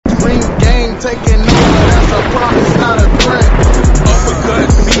Green gang taking over, that's a promise, not a threat. Uppercut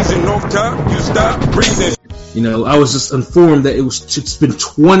season, no time, you stop breathing. You know, I was just informed that it's been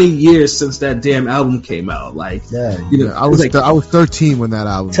 20 years since that damn album came out. Like, Yeah. you know, I was 13 when that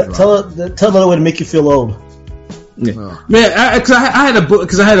album dropped. Tell another way to make you feel old. yeah. Man, because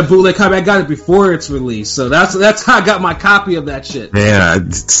I had a bootleg copy. I got it before its release, so that's how I got my copy of that shit. Yeah,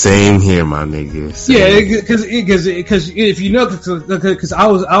 same here, my nigga. Same. Yeah, because if you know, because I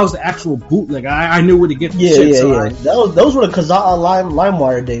was the actual bootleg. I knew where to get the shit. Those were the Kazaa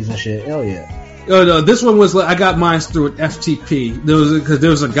LimeWire days and shit. Hell yeah. Oh no, this one was I got mine through an FTP. There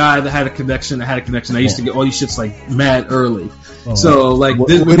was a guy that had a connection. I used to get all these shits like mad early. Oh. So like, way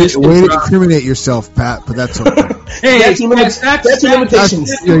to incriminate yourself, Pat. But that's okay. Hey, that's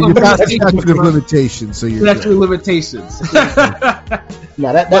limitations. You got statute of limitations, so you're statute of limitations.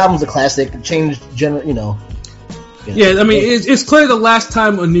 No, that album's a classic. It changed you know. Yeah, I mean, it's clear the last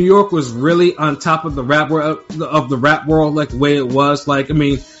time New York was really on top of the rap world, like the way it was. Like, I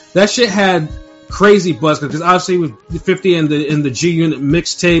mean, that shit had crazy buzz because obviously with 50 and the G Unit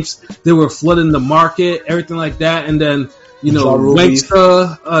mixtapes, they were flooding the market, everything like that, and then you know,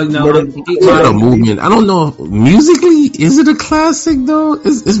 Wanksta, movement. I don't know musically, is it a classic though?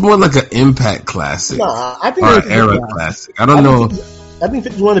 It's more like an impact classic, I think or an era classic. I don't know. I think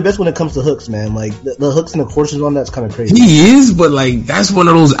 50's one of the best when it comes to hooks, man. Like the hooks and the choruses on that's kind of crazy. He is, but like that's one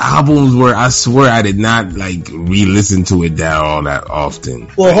of those albums where I swear I did not like re-listen to it that all that often.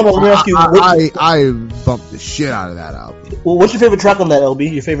 Well, hold on, let me ask you. I bumped the shit out of that album. Well, what's your favorite track on that,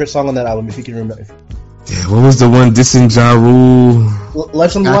 LB? Your favorite song on that album, if you can remember? Yeah, what was the one? Dissing Ja Rule?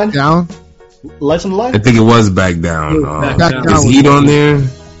 Life's on the Line? Down? Life's on the Line? I think it was Back Down. Back Down. Is Heat on there?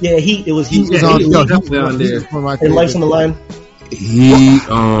 Yeah, Heat. It was Heat. Heat on there. And Life's on the Line? I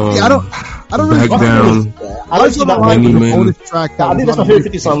don't really Back Down. I like You Not Like Me. The bonus track. I think that's my favorite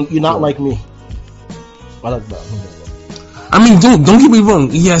 50 song. You Not Like Me. I like that. I mean, don't get me wrong.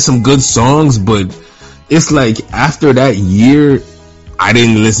 He has some good songs, but it's like after that year, I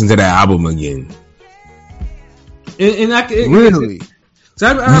didn't listen to that album again. Really?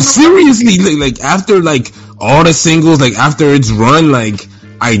 Seriously, like after like all the singles, like after its run, like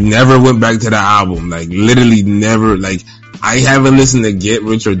I never went back to the album. Like literally never. Like I haven't listened to Get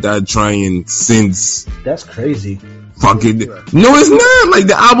Rich or Die Trying since. That's crazy. Fucking no, it's not. Like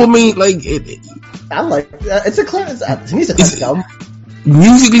the album ain't like it. I like it's a classic. To me, it's a classic album.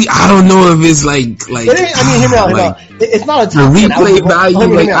 Musically, I don't know if it's like. Hear me out. It's not a top 10 album. Replay value,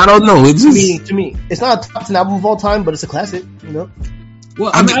 like I don't know. It's just to me, it's not a top 10 album of all time, but it's a classic. You know.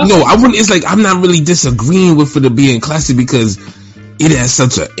 Well, I wouldn't. It's like I'm not really disagreeing with it being classic because it has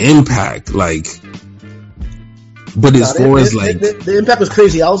such an impact. Like, but as far as like the impact was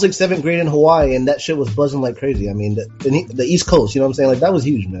crazy. I was like 7th grade in Hawaii, and that shit was buzzing like crazy. I mean, the East Coast. You know what I'm saying? Like that was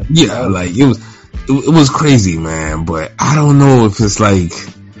huge, man. Yeah, like it was crazy, man. But I don't know if it's like.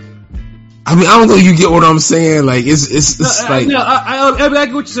 I mean, I don't know. You get what I'm saying? Like it's like. No, I get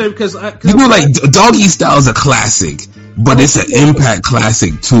what you're saying because you know, like Doggy Style is a classic, but it's an impact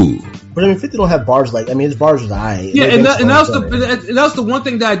classic too. But I mean, 50 don't have bars like. I mean, his bars are high. Yeah, and that was the one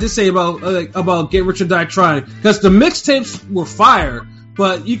thing that I did say about Get Rich or Die Trying, because the mixtapes were fire.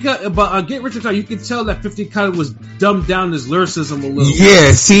 But on Get Rich or Die, you can tell that 50 kind of was dumbed down his lyricism a little.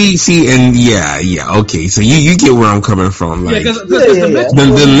 Yeah, see, and yeah, okay. So you get where I'm coming from. Like,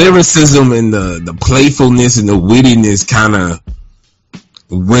 the lyricism and the playfulness and the wittiness kind of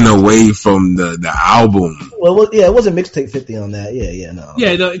went away from the album. Well, yeah, it wasn't mixtape 50 on that. No.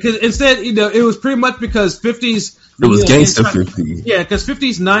 Yeah, no, because instead, it was pretty much because 50's. It was Gangsta 50. Yeah, because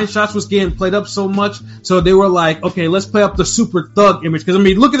 50's 9 Shots was getting played up so much, so they were like, okay, let's play up the super thug image. Because I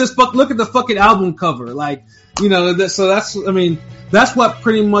mean, look at the fucking album cover, like, you know. So that's what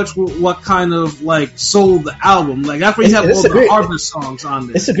pretty much what kind of like sold the album. Like that's where you have all the Harvest songs on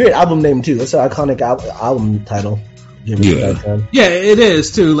there. It's a great album name too. It's an iconic album title. Yeah, it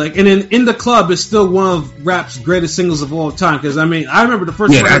is too. Like, and in the club is still one of rap's greatest singles of all time. Because I mean, I remember the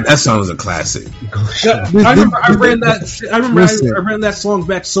first. Yeah, that song was a classic. Yeah, I remember I ran that song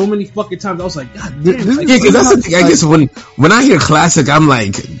back so many fucking times. I was like, God damn. Because that's the thing. I guess when I hear classic, I'm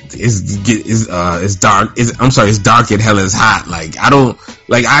like, it's dark. It's dark and hell is hot. Like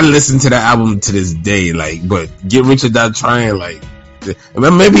I listen to that album to this day. Like, but Get Rich or Die Trying, like.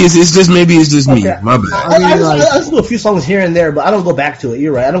 Maybe it's just me. My bad. I listen to a few songs here and there, but I don't go back to it.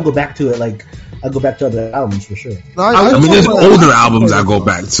 You're right. I don't go back to it like I go back to other albums for sure. I mean, there's older albums I go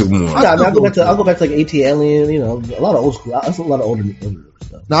back to more. Yeah, I'll go back to like AT Alien. You know, a lot of old school. That's a lot of older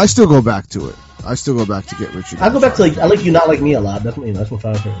stuff. No, I still go back to it. I still go back to Get Rich or Die I go back to Trying. I Like You Not Like Me a lot. That's my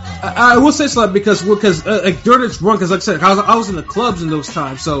favorite. I will say so because like during its run, because like I said, I was in the clubs in those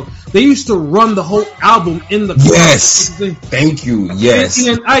times, so they used to run the whole album in the clubs. Yes, thank you. Yes,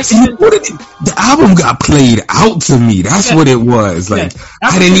 the album got played out to me. That's what it was. Like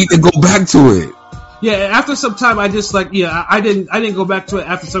I didn't need to go back to it. Yeah, after some time, I just I didn't go back to it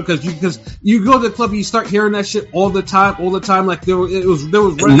after some because you go to the club and you start hearing that shit all the time. Like there was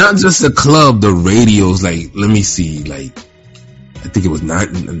not just the club, the radios. Like let me see, like I think it was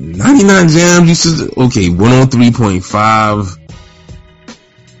 99 Jams. Used to 103.5.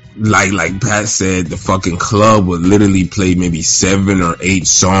 Like Pat said, the fucking club would literally play maybe 7 or 8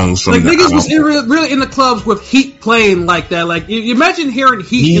 songs from like the niggas album. was really in the clubs with Heat playing like that. Like you imagine hearing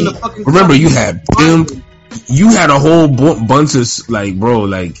Heat in the fucking. Remember, club. you had Pimp. You had a whole bunch of like, bro,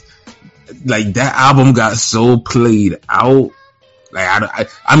 like that album got so played out.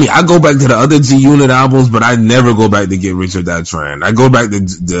 Like I mean, I go back to the other G Unit albums, but I never go back to Get Rich or Die Trying. I go back to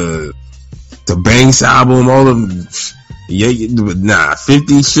the Banks album, all of them. Yeah,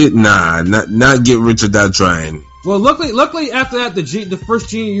 50 shit, not Get Rich or Die Trying. Well, luckily after that, the first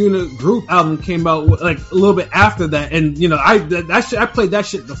G Unit group album came out like a little bit after that, and you know I played that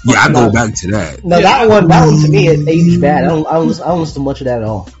shit. I go back to that. No, that one to me it aged bad. I don't listen to much of that at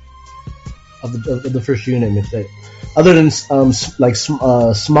all. Of the first Unit mixtape, other than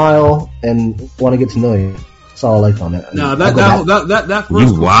Smile and Want to Get to Know You. That's all I liked on it. No, that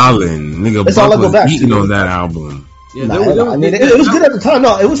first you wildin', nigga. That's all I go back to. Beating on that album. Yeah, I mean, it was good at the time.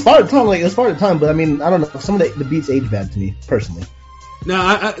 No, it was far at the time. Like it was far at the time, but I mean, I don't know. Some of the beats age bad to me personally.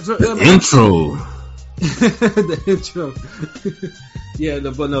 No, the intro. The intro. Yeah,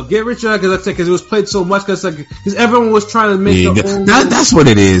 but no, Get Rich or Die, because it was played so much, because everyone was trying to make their own. That's what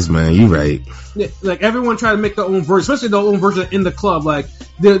it is, man. You right. Yeah, like everyone tried to make their own version, especially their own version in the club, like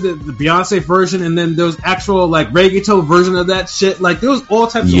the Beyonce version, and then there was actual like reggaeton version of that shit. Like there was all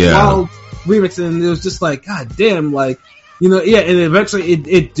types of wild remixing, and it was just like, god damn, like and eventually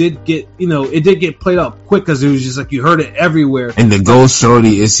it did get played out quick because it was just like you heard it everywhere. And the Go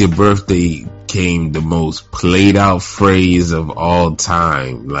Shorty, It's Your Birthday came the most played out phrase of all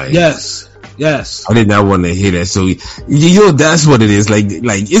time. Like yes. I did not want to hear that. So that's what it is. Like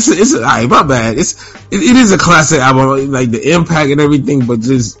it's alright, my bad. It is a classic album, like the impact and everything, but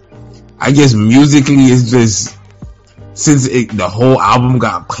just I guess musically it's just since the whole album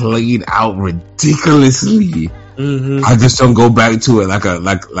got played out ridiculously. Mm-hmm. I just don't go back to it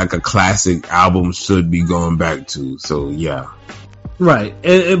like a classic album should be going back to. So yeah, right.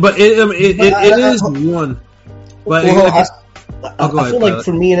 But it is one. But I feel like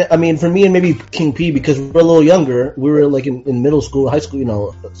for me and maybe King P, because we're a little younger, we were like in middle school, high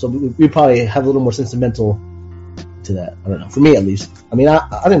school, so we probably have a little more sentimental to that. I don't know. For me, at least. I mean, I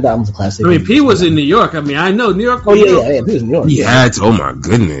think that album's a classic. I mean, P was in New York. I mean, I know New York. Oh yeah, P was in New York. Yeah, oh my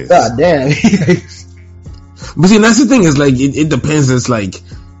goodness. God damn. But see, that's the thing, is like it depends. It's like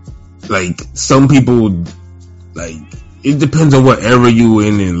some people, like it depends on what era you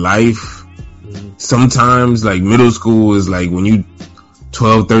in life. Sometimes like middle school is like when you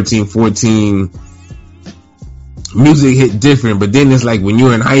 12, 13, 14, music hit different, but then it's like when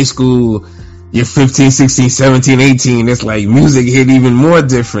you're in high school, you're 15, 16, 17, 18, it's like music hit even more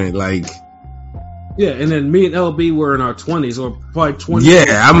different. Like yeah, and then me and LB were in our 20s or probably 20s.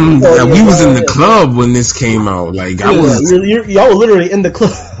 Yeah, we was in the club when this came out. Like y'all were literally in the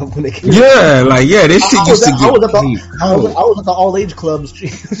club when it came out. Yeah, like this shit used to get. I was at the all age clubs.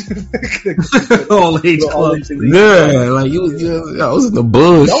 all age clubs. Yeah, like I was in the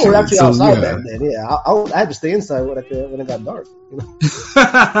bush. Y'all were actually outside back then. Yeah, I had to stay inside when it got dark.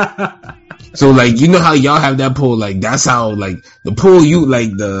 So like how y'all have that pool, like that's how like the pool you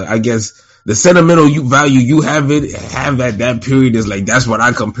like I guess the sentimental value you have at that period is like that's what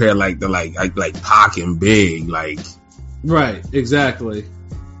I compare like the like Pac and Big, like right, exactly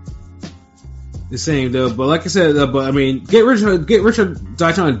the same though. But like I said, but I mean, Get Rich or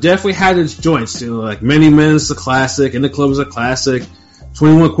Die Trying definitely had its joints too. Like Many Men's a classic, In the Club is a classic,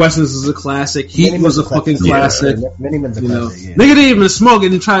 21 Questions is a classic, Heat was a fucking classic. Many Men's a classic. Yeah. Nigga didn't even smoke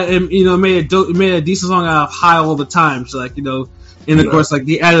it and try and made a decent song out of High All the Time. So like and of course, like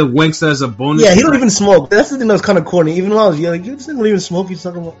he added Winks as a bonus. Yeah, he don't even smoke. That's the thing that was kind of corny. Even when I was young, like, this nigga don't even smoke. He's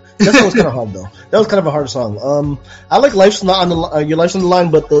talking about. That song was kind of hard though. That was kind of a hard song. I like Life's Not on the Your Life's on the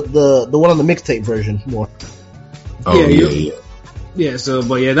Line, but the one on the mixtape version more. Oh yeah. Yeah. So,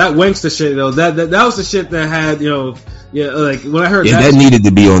 but yeah, that Winks the shit though. That was the shit that had like when I heard that needed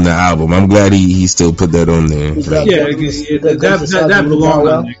to be on the album. I'm glad he still put that on there. That belonged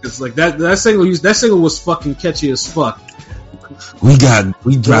on there because like that single was fucking catchy as fuck. We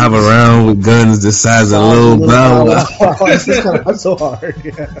drive around with guns the size of Lil Bow Wow. That's kind of so hard.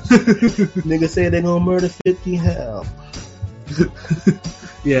 Yeah. Nigga say they gonna murder 50 hell.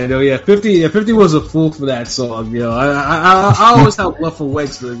 Yeah, no, yeah, 50 was a fool for that song, yo. I always have love for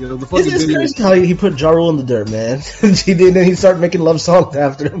Wakes, you know, the fucking It's video. crazy how he put Ja Rule in the dirt, man. He did, then he started making love songs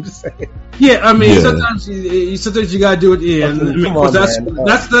after him. Just saying. Yeah, I mean, Yeah. sometimes you gotta do it. Yeah, and, I mean, Come on, that's man.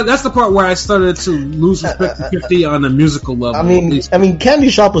 that's the part where I started to lose respect to 50 on a musical level. I mean,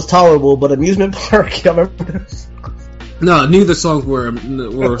 Candy Shop was tolerable, but Amusement Park, I remember. no, neither songs were. And you know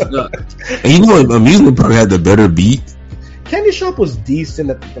what? Amusement Park had the better beat. Candy Shop was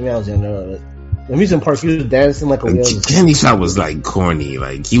decent. I was younger. Amusement Park, he was dancing like a whale. Candy Shop was like corny.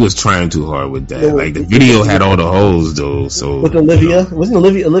 Like he was trying too hard with that. No, like the video had all the hoes though. So With Olivia, wasn't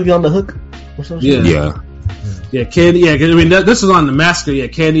Olivia on the hook? Or some shit? Yeah. yeah. Candy. Yeah, 'cause, I mean, this was on the Massacre. Yeah,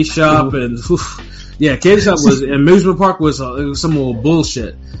 Candy Shop and yeah, Candy Shop was Amusement Park was it was some old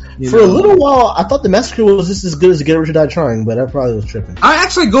bullshit. For a little while, I thought the Massacre was just as good as Get Rich or Die Trying, but I probably was tripping. I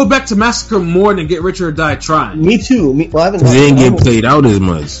actually go back to Massacre more than Get Rich or Die Trying. Me too. Well, I haven't. They didn't get played out as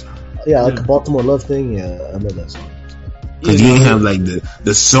much. Yeah, like the Baltimore Love thing. Yeah, I love that song. Cause you didn't have like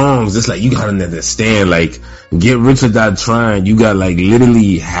the songs. It's like you gotta understand. Like Get Rich or Die Trying, you got like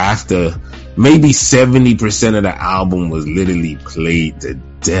literally half the, maybe 70% of the album was literally played to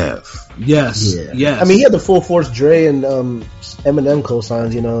death. Yes, Yeah. yes. I mean, he had the Full Force Dre and Eminem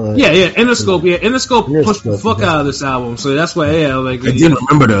cosigns. You know. yeah, Interscope. Yeah, Interscope pushed the Interscope, fuck yeah. out of this album. So that's why, yeah, like I didn't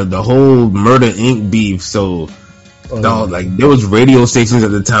remember the whole Murder Inc. beef. So dog, like there was radio stations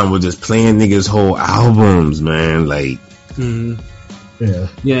at the time were just playing niggas' whole albums, man. Like. Yeah.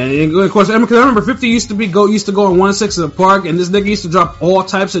 Yeah, and of course, I remember 50 used to go on 1-6 in the park, and this nigga used to drop all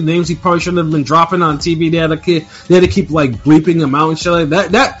types of names he probably shouldn't have been dropping on TV. They had to keep like bleeping him out and shit like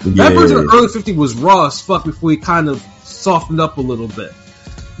that. That version of early 50 was raw as fuck before he kind of softened up a little bit,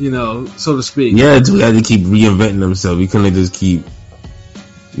 you know, so to speak. Yeah, he had to keep reinventing himself. He couldn't just keep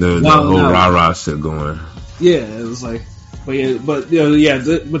the whole rah-rah shit going. Yeah, it was like, but you know, but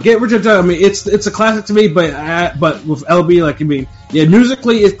Get Rich or Die. I mean, it's a classic to me. But with LB, like, I mean, yeah,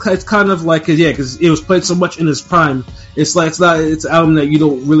 musically it's kind of like, because it was played so much in his prime. It's like it's an album that you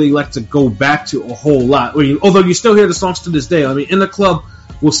don't really like to go back to a whole lot. I mean, although you still hear the songs to this day. I mean, In the Club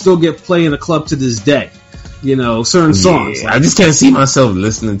will still get played in the club to this day. You know, certain songs. I just can't see myself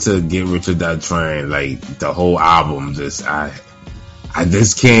listening to Get Rich or Die Trying, like the whole album. I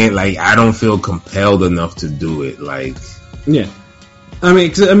just can't, like, I don't feel compelled enough to do it. Like, yeah. I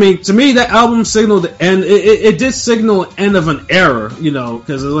mean, to me, that album signaled the end. It did signal the end of an era, you know,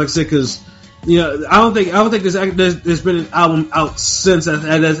 because like I said, you know, I don't think there's been an album out since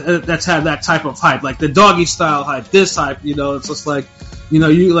that's had that type of hype, like the Doggy Style hype, this hype, you know. It's just like, you know,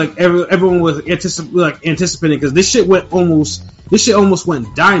 you like everyone was anticipating, because this shit almost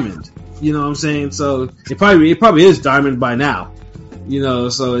went diamond, you know what I'm saying? So it probably is diamond by now, you know.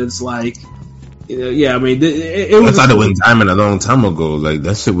 So it's like, yeah, I mean, I thought it went diamond a long time ago. Like,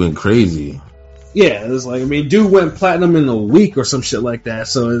 that shit went crazy. Yeah, it's like, I mean, dude went platinum in a week or some shit like that.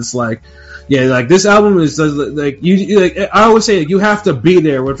 So it's like, yeah, like this album is like I always say, like, you have to be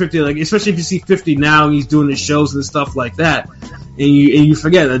there with 50, like, especially if you see 50 now, he's doing his shows and stuff like that, and you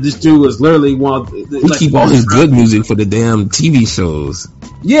forget that this dude was literally one of we keep all his good music for the damn TV shows.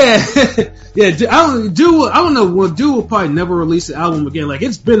 Yeah, yeah. I don't know. Well, dude will probably never release an album again. Like,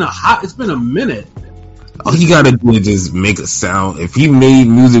 it's been a minute. All he gotta do is just make a sound. If he made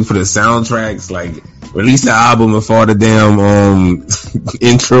music for the soundtracks, like, release the album with all the damn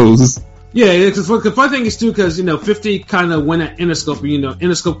intros. Yeah, because the funny thing is too, because, you know, 50 kind of went at Interscope, and, you know,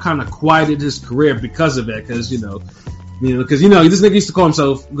 Interscope kind of quieted his career because of it, because this nigga used to call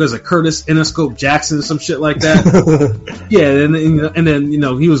himself, because of Curtis Interscope Jackson or some shit like that. Yeah, and then you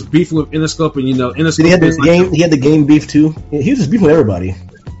know, he was beefing with Interscope, and, you know, Interscope. He had the game beef too. He was just beefing with everybody.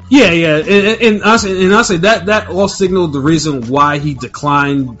 Yeah, and honestly, that all signaled the reason why he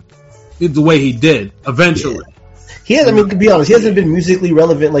declined the way he did eventually. Yeah. He has, I mean, to be honest, he hasn't been musically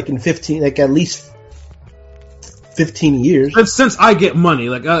relevant like in 15, like at least 15 years. Since I Get Money,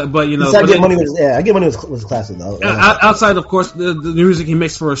 like, but you know, I Get Money was classic though. Outside, of course, the music he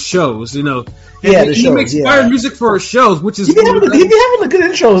makes for his shows, you know. He makes fire music for his shows, which is he be having the good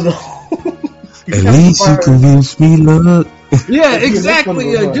intros though. At least you convinced me, love. Yeah,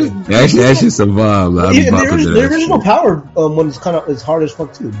 exactly. Dude, that shit's a vibe. The original Power one is kind of is hard as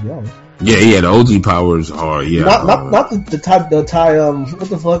fuck too. To be honest. Yeah, the OG Power is hard. Yeah, not the Thai what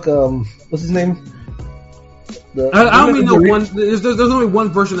the fuck what's his name? I only know one. There's only one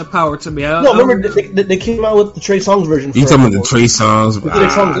version of Power to me. Remember they came out with the Trey Songz version. You talking about the Trey Songz?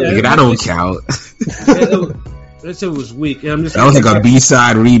 Nigga, that don't count. That shit was weak. And I'm just that was like a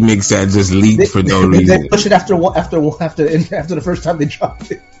B-side remix that just leaked for no reason. They pushed it after the first time they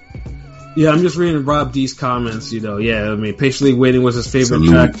dropped it. Yeah, I'm just reading Rob D's comments. Yeah, I mean, Patiently Waiting was his favorite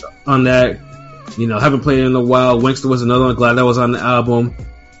track on that. Haven't played it in a while. Winkster was another one. Glad that was on the album.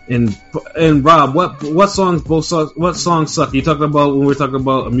 And Rob, what songs suck? You talking about when we were talking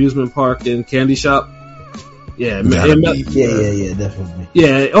about Amusement Park and Candy Shop? Yeah, yeah, definitely.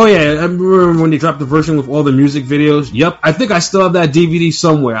 Yeah, oh yeah, I remember when they dropped the version with all the music videos. Yep, I think I still have that DVD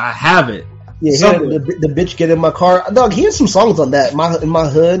somewhere. I have it. Yeah, the bitch get in my car. Dog, he had some songs on that. In my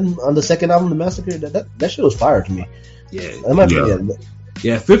hood on the second album, The Massacre. That shit was fire to me. Yeah, that might be.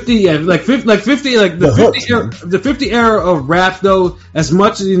 Yeah, 50. Yeah, like 50, like the 50 era of rap though. As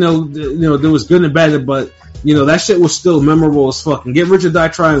much as there was good and bad, but that shit was still memorable as fuck. And Get Rich or Die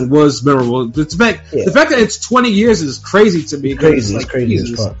Trying was memorable. The fact that it's 20 years is crazy to me. It's crazy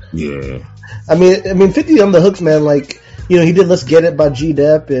as fuck. Yeah. I mean, 50 on the hooks, man. Like, he did Let's Get It by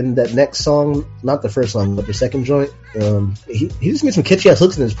G-Dep, and that next song, not the first song, but the second joint. He just made some catchy ass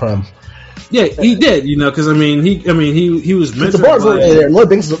hooks in his prime. Yeah, he did, because he was meant the bars were there. Lloyd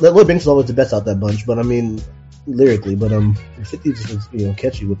Banks is always the best out that bunch, but I mean, lyrically, but 50 just was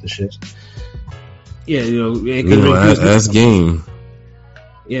catchy with the shit. Yeah, that's Game.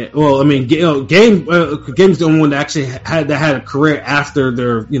 Yeah, well, I mean, Game's the only one that actually had a career after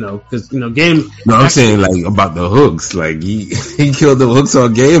their, because Game. No, I'm saying like about the hooks. Like he killed the hooks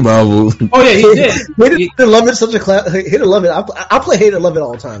on Game album. Oh yeah, he did. Hate It Love It, such a class. Hate It Love It. I play Hate It Love It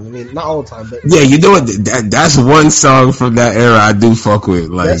all the time. I mean, not all the time, but yeah, you know what? That's one song from that era I do fuck with.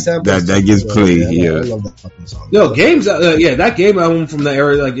 Like that gets played here. I love that fucking song. Yo, Game's that Game album from that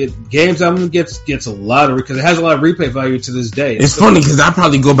era, Game's album gets a lot of because it has a lot of replay value to this day. It's funny because I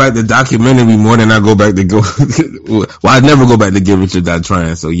probably go back to documentary more than I go back to I never go back to Get Rich or Die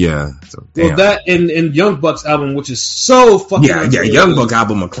Trying. So yeah. Well, that and Young Buck's album, which is so fucking Young Buck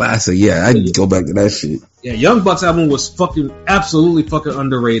album a classic. Yeah, I'd go back to that shit. Yeah, Young Buck's album was absolutely fucking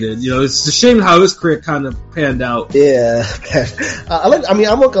underrated. It's a shame how his career kind of panned out. Yeah, I'm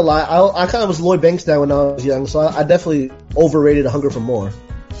not gonna lie. I kind of was Lloyd Banks down when I was young, so I definitely overrated Hunger for More.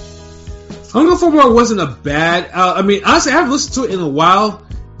 Hunger for More wasn't a bad. Honestly, I haven't listened to it in a while.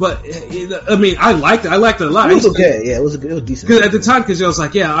 But I liked it. I liked it a lot. It was okay. Yeah, it was decent. Because at the time, I was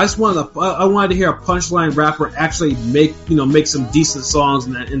like, I just wanted to hear a punchline rapper actually make some decent songs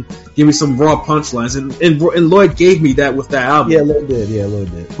and give me some raw punchlines. And Lloyd gave me that with that album. Yeah, Lloyd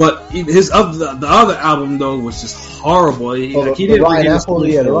did. But the other album though was just horrible. He didn't. Rotten Apple,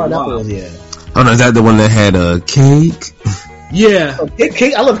 yeah. The Rotten Apple, yeah. Oh no, is that the one that had Cake? Yeah,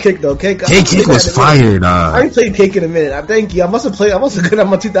 Cake. I love Cake though. Cake was fire. I ain't played Cake in a minute. Thank you. I must have good on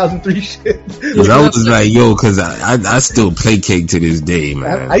my 2003 shit. Cause I was like, cause I still play Cake to this day,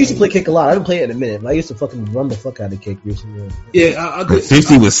 man. I used to play Cake a lot. I didn't play it in a minute, but I used to fucking run the fuck out of Cake recently. Yeah,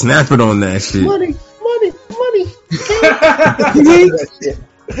 50 was snapping on that shit. Money.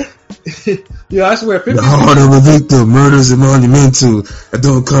 Yeah, I swear. 50 the heart of a victim, murders and monumental. I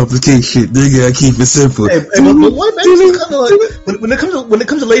don't complicate shit, nigga. I keep it simple. Hey, but Lloyd Banks when it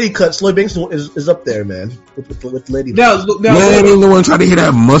comes to lady cuts, Lloyd Banks is up there, man. With lady. Now, ain't no one trying to hear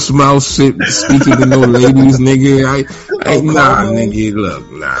that mush mouth shit speaking to no ladies, nigga. Nigga.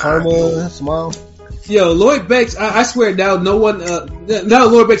 Look, nah. Karma, smile. Yo, Lloyd Banks, I swear now, no one, now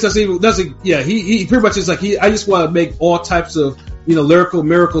Lloyd Banks doesn't. Yeah, he pretty much is like I just want to make all types of. Lyrical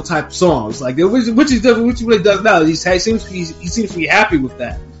miracle type songs, like which he really does now. He seems to be happy with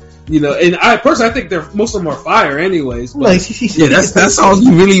that, And I personally, I think most of them are fire, anyways. But, that's all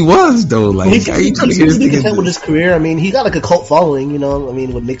he really was, though. Like, he's content with his career. I mean, he got like a cult following, with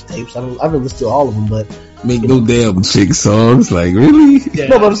mixtapes. I haven't listened to all of them, but make no damn chick songs, like really. Yeah.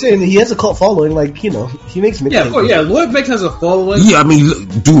 No, but I'm saying he has a cult following, like he makes mixtapes. Yeah, Lloyd Banks has a following. Yeah, I mean,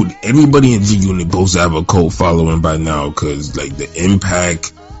 look, dude, everybody in G Unit supposed to have a cult following by now, because like the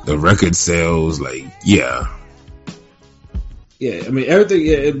impact, the record sales, like yeah. Yeah, I mean everything.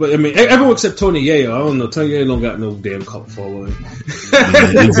 Yeah, but I mean everyone except Tony Yayo. I don't know. Tony Yayo don't got no damn cult following.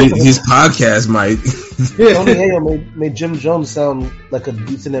 His podcast might. Tony Yayo made Jim Jones sound like a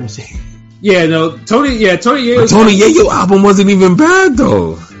decent MC. Yeah, no, Tony Yayo. Tony Yayo album wasn't even bad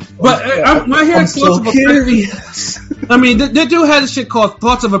though. But my hair so curious. I mean, that dude had a shit called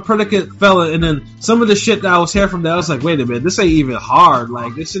Thoughts of a Predicate Fella, and then some of the shit that I was hearing from that, I was like, wait a minute, this ain't even hard.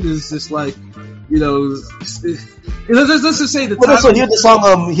 Like, this shit is just like, let's just say the Well, time. so he had the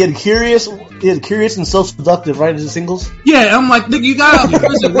song. He had Curious and So Seductive, right? As the singles. Yeah, I'm like, nigga, you got out of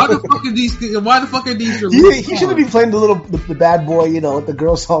prison. Why the fuck are these? He shouldn't be playing the bad boy, with the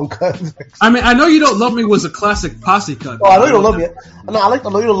girl song cut. I mean, I know You Don't Love Me was a classic posse cut. Oh, I Know You Don't Love Me. No, I like I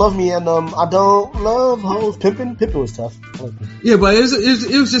Know You Don't Love Me, and I Don't Love Hoes. Pimpin' was tough. Yeah, but it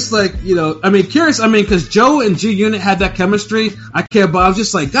was just like, I mean, Curious. I mean, because Joe and G Unit had that chemistry. I care, but I was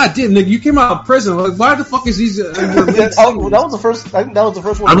just like, God damn, nigga, you came out of prison. Like, why the fuck is these? That was the first. I think that was the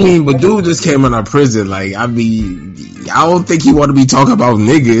first one. I mean, but dude just came out of prison. Like, I don't think he want to be talking about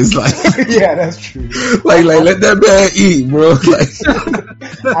niggas. Like, yeah, that's true. like let that man eat, bro. Like,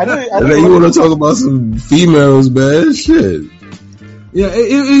 I know you want to talk about some females, man? Shit. Yeah,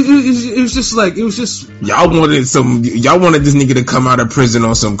 it was just like, it was just... Y'all wanted this nigga to come out of prison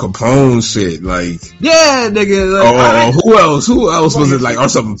on some Capone shit, like... Yeah, nigga. Like, who else was it, like, or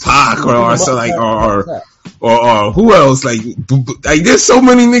some Pac, or something, like, or who else, like, there's so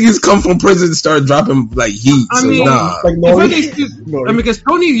many niggas come from prison and start dropping, like, heat, nah. Because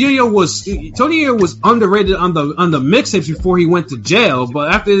Tony Yayo was underrated on the mixtapes before he went to jail,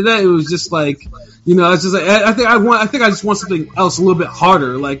 but after that, it was just like... it's just like, I think I just want something else a little bit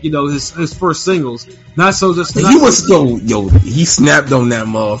harder, like, his first singles. Not so just. He snapped on that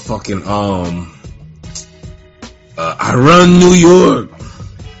motherfucking, I Run New York.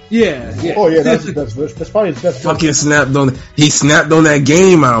 Yeah. Oh yeah, that's probably his best. Fucking he snapped on that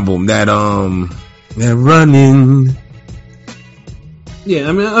Game album, that Running. Yeah,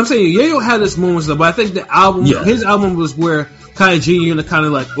 I mean, I'm saying Yayo had his moments though, but I think his album was where kind of G Unit kind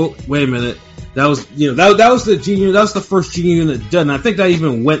of like, oh, wait a minute. That was, that was the G Unit. That was the first G Unit done. I think that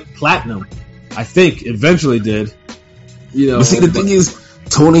even went platinum. I think eventually did. But see, the thing is,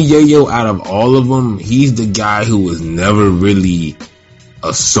 Tony Yayo, out of all of them, he's the guy who was never really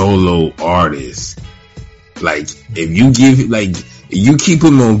a solo artist. Like, if you keep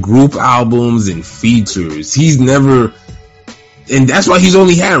him on group albums and features, he's never. And that's why he's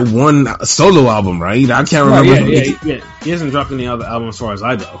only had one solo album, right? I can't remember. Yeah. He hasn't dropped any other album as far as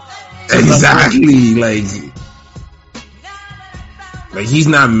I know. Exactly, like he's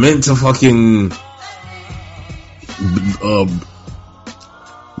not meant to fucking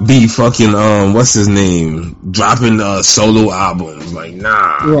be fucking what's his name, dropping solo albums, like,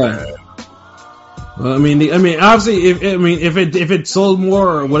 nah. Right. Well, I mean, obviously, if it sold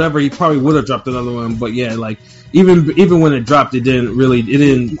more or whatever, he probably would have dropped another one. But yeah, like even when it dropped, it didn't. I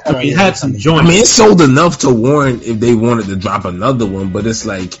mean, it had some joints. I mean, it sold enough to warrant if they wanted to drop another one, but it's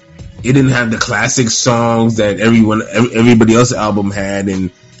like, it didn't have the classic songs that everybody else's album had,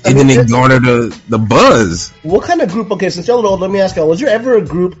 and it didn't garner the buzz. What kind of group? Okay, since y'all know, let me ask y'all: was there ever a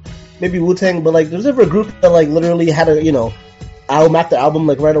group, maybe Wu-Tang, but like, there was ever a group that like literally had a album after album,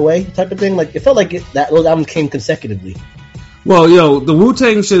 like right away type of thing? Like, it felt like those albums came consecutively. Well, the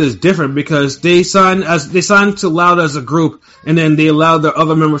Wu-Tang shit is different because they signed to Loud as a group, and then they allowed their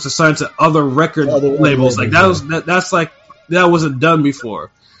other members to sign to other record labels. Like that wasn't done before.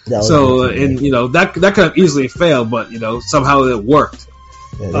 That could have easily failed, but somehow it worked.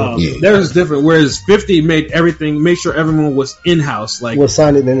 Theirs different. Whereas 50 made sure everyone was in house, like was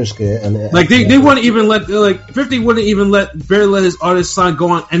signed in Interscope. Like they wouldn't even let 50 wouldn't even barely let his artist sign go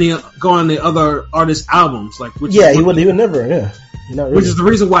on the other artists' albums. Like he would never. Yeah, really. Which is the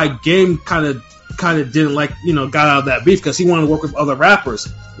reason why Game kind of didn't got out of that beef, because he wanted to work with other rappers.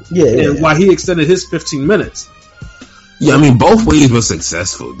 Why he extended his 15 minutes. Yeah, I mean, both ways were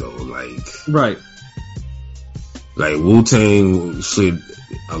successful though. Like, right. Like, Wu-Tang should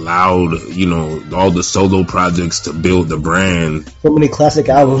allowed, all the solo projects to build the brand. So many classic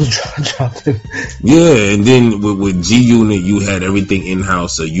albums dropped in. Yeah, and then with G Unit, you had everything in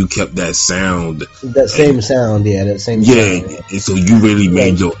house, so you kept that sound. That same sound. And so you really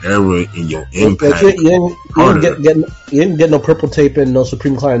made your era and your impact. You didn't get no Purple Tape and no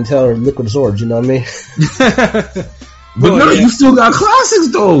Supreme Clientele or Liquid Swords. You know what I mean? But you still got classics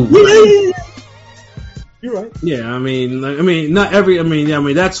though. Yeah. You're right. Yeah, I mean, not every.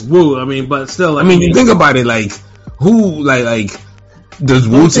 That's Wu. I mean, but still. You think about it, like, who, like, does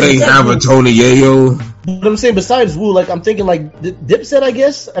Wu-Tang have a Tony Yayo? But I'm saying, besides Wu, like, I'm thinking, like, Dipset, I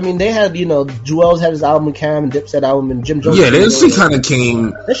guess. I mean, they had, Jewel's had his album with Cam, and Dipset album, and Jim Jones. Yeah, that shit kind of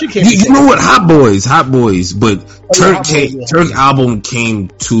came. You know what? Hot Boys, but Turk album came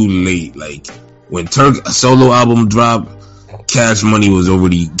too late. Like, when Turk solo album dropped, Cash Money was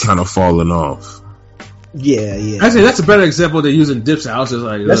already kind of falling off. Yeah. Actually, that's a better example than using Dipset. I was just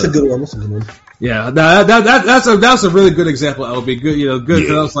like, that's a good one. Yeah, that's a really good example. That would be good, good.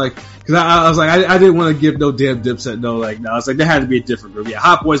 Yeah. Cause I was like, I didn't want to give no damn Dipset, no. I was like, there had to be a different group. Yeah,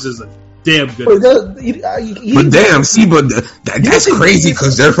 Hot Boys is damn good. But that's crazy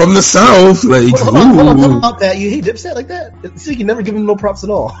because they're from the South. Like, hold on about that. You hate Dipset like that? It's like you never give him no props at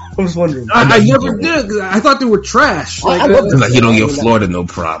all. I'm just wondering. I never did. Cause I thought they were trash. Like you don't give Florida no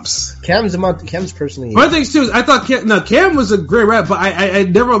props. Cam's personally. My thing too is I thought Cam was a great rap, but I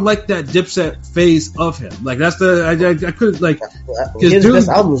never liked that Dipset phase of him. Like that's I couldn't like his best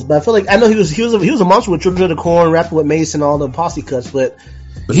albums. But I feel like I know he was a monster with Children of the Corn, rapping with Mace and all the posse cuts, but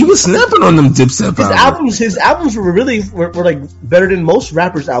he was snapping on them Dipset albums. His albums were like better than most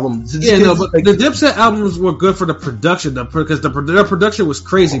rappers' albums. But the Dipset albums were good for the production, because their production was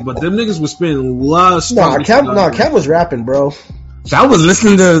crazy. But them niggas was spending a lot of stuff. Cam was rapping, bro. I was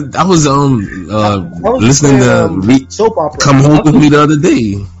listening to soap opera. Come Home With Me the other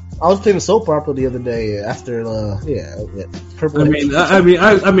day. I was playing a soap opera the other day after, Purple.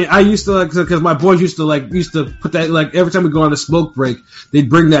 I used to because my boys used to put that every time we go on a smoke break, they'd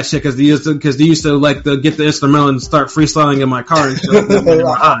bring that shit because they used to get the instrumental and start freestyling in my car and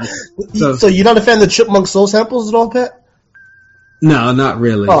shit. So you're not a fan of the Chipmunk Soul samples at all, Pat? No, not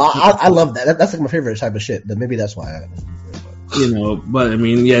really. Oh, I love that. That's like my favorite type of shit. But maybe that's why. But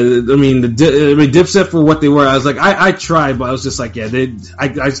Dipset for what they were, I was like, I tried, but I was just like, I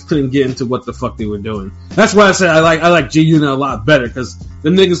just couldn't get into what the fuck they were doing. That's why I said I like G Unit a lot better, because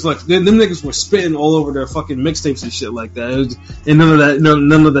them niggas were spitting all over their fucking mixtapes and shit like that. And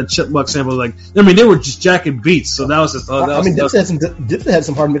none of that Chipmunk sample. Like, I mean, they were just jacking beats, so that was just. Dipset had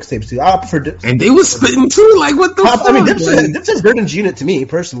some hard mixtapes too. I prefer Dipset. And they was spitting too. Like, what the fuck? I mean, Dipset's better than G Unit to me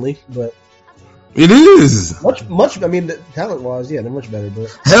personally, but. It is much. I mean, talent wise, yeah, they're much better.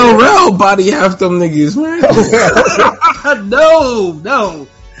 But Hell Rel body half them niggas, man. No.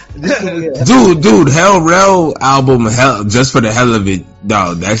 Dude, Hell Rel album, just for the hell of it,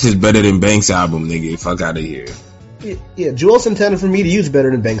 dog. That's just better than Banks' album, nigga. Fuck out of here. Yeah, Joel Santana for me to use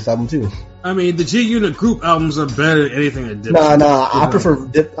better than Banks' album too. I mean, the G Unit group albums are better than anything that Dip. Nah. I prefer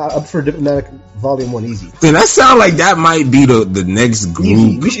Diplomatic Volume 1 easy. Man, that sound like that might be the next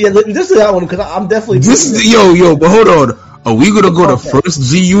group. Yeah, this is that one because I'm definitely. But hold on. Are we gonna go the first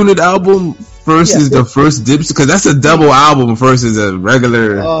G Unit album versus the first Dips? Because that's a double album versus a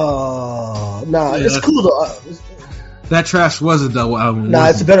regular. It's cool though. That trash was a double album.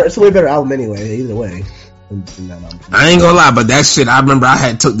 It's a way better album anyway. Either way. I ain't gonna lie, but that shit, I remember I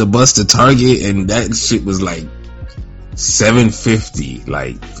had took the bus to Target and that shit was like $7.50,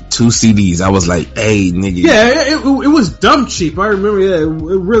 like 2 CDs. I was like, hey, nigga. Yeah, it was dumb cheap. I remember, it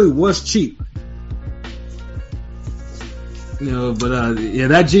really was cheap.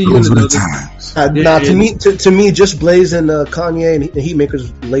 That G Unit. times. To me, Just Blaze and Kanye and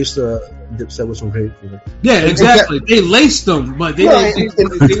Heatmakers laced Dipset with some great. Yeah, exactly. They laced them, but they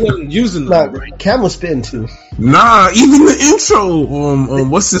wasn't using them. Right? Cam was spitting too. Nah, even the intro.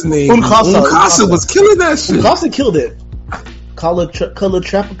 What's his name? Umkasa was killing that shit. Umkasa killed it. Color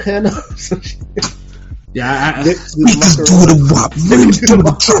Tropicana. Yeah, we can do the wop, run through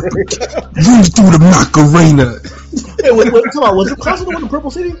the Macarena. Hey, wait, come on. Was Umkasa the one in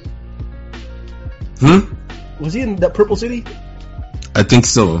Purple City? Was he in that Purple City? I think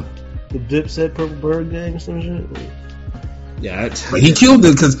so. The Dipset Purple Bird Gang or some shit? Yeah, he killed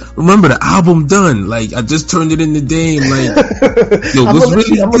it because remember the album done. Like I just turned it in the game. Like it was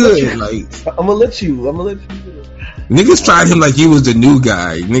really good. Like I'm gonna let you. Niggas tried him like he was the new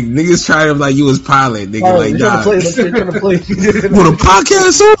guy. Niggas tried him like he was Pilot. Nigga, like nah. Trying to play. Well, the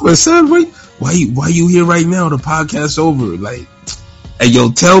podcast over, son. Why you here right now? The podcast over. Like, hey,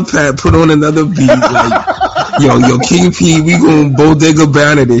 yo, tell Pat put on another beat. Like, yo, King P, we gonna bodega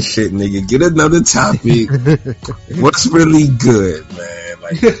banner this shit, nigga. Get another topic. What's really good, man?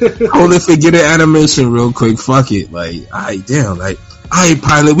 Like, hold it, forget an animation real quick. Fuck it. Like, alright, damn. Like, alright,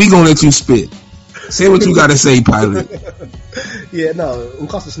 Pilot, we gonna let you spit. Say what you gotta say, Pilot. Yeah, no,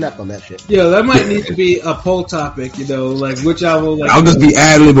 Umkasa snapped on that shit. Yeah, that might need to be a poll topic, like which album. Like, I'll just be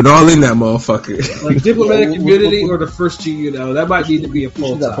ad-libbing all in that motherfucker. Like Diplomatic Community or the first G, that might need to be a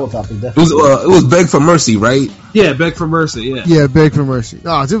poll topic. It was Beg for Mercy, right? Yeah, Beg for Mercy, yeah. Yeah, Beg for Mercy.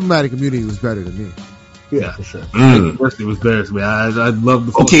 No, Diplomatic Community was better than me. Yeah, for sure. Beg for Mercy was better to me. I love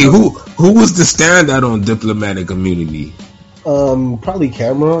the. Okay, who was the standout on Diplomatic Community? Probably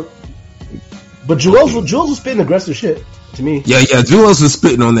Cam'ron. But Juelz was spitting aggressive shit to me. Yeah, Juelz was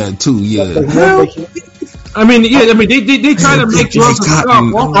spitting on that too. Yeah. They try to make Juelz.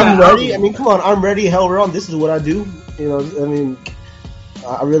 I'm ready. I mean, come on, I'm ready. Hell, we're on. This is what I do.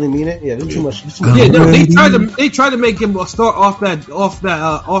 I really mean it. Yeah, there's too much. They tried to make him start off that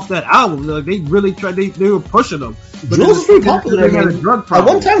album. Like, they really tried. They were pushing him. Juelz was pretty popular. At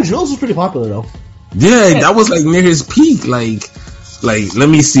one time, Juelz was pretty popular though. Yeah, that was like near his peak. Like, Like, let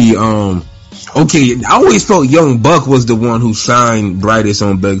me see. Okay, I always felt Young Buck was the one who shined brightest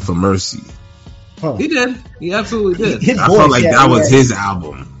on Beg for Mercy. Huh. He did. He absolutely did. I felt like that was his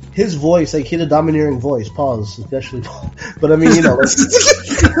album. His voice, like, he had a domineering voice. Pause, especially. But I mean, you know. Like,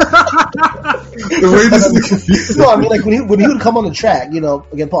 The way this is confusing. No, I mean, like, when he would come on the track, you know,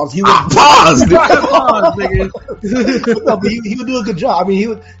 again, pause. He would pause. Pause, nigga. No, but he would do a good job. I mean, he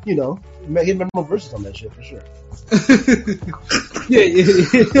would, you know, he'd memorable verses on that shit for sure.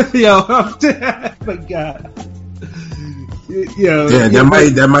 Yo, oh my God. Yo, yeah,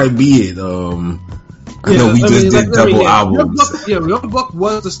 that might be it. I know we just did double albums. Young Buck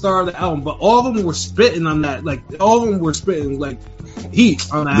was the star of the album, but all of them were spitting on that. Like, all of them were spitting like heat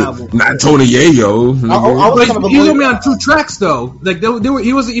on the album. Not Tony Yayo. He was only on 2 tracks though. Like they were,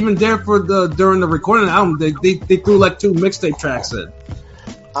 he wasn't even there for during the recording of the album. They threw like 2 mixtape tracks in.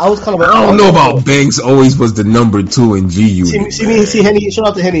 I was kind of. I don't know about Banks. Always was the number 2 in G Unit. See, Henny. Shout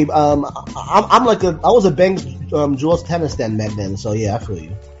out to Henny. I'm like I was a Banks Juelz Santana stan back then. So yeah, I feel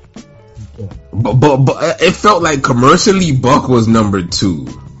you. Yeah. But it felt like commercially Buck was number 2.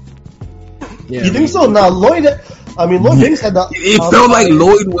 Yeah, you think so? Now Lloyd Banks had the. It felt like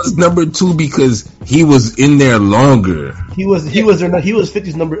Lloyd was number 2 because he was in there longer. He was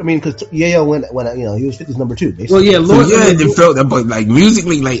 50's number. I mean, because Yayo went you know, he was 50's number 2. Basically. Well, yeah, Lloyd. So, yeah, it felt that, but like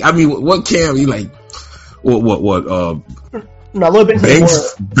musically, like I mean, what Cam? You like what? No, Lloyd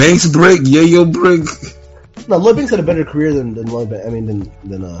Banks. Banks brick, Yayo brick. No, Lloyd Banks had a better career than Lloyd Banks.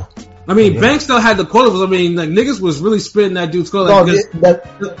 I mean, Banks still had the quotables. I mean, like niggas was really spitting that dude's quote. Like,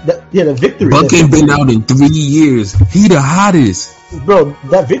 the victory. Buck ain't been out in 3 years. He the hottest. Bro,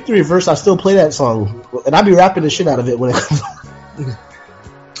 that victory verse, I still play that song, and I be rapping the shit out of it when it comes on.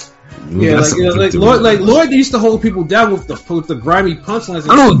 Yeah, Lloyd used to hold people down with the grimy punchlines.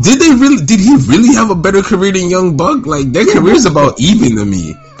 I don't know. Did he really have a better career than Young Buck? Like their career's about even to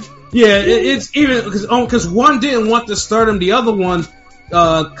me. Yeah, it's even because one didn't want to start him, the other one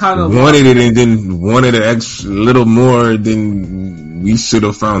kind of wanted it and then wanted an extra little more than we should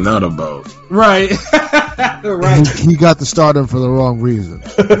have found out about. Right, right. He got the stardom for the wrong reason.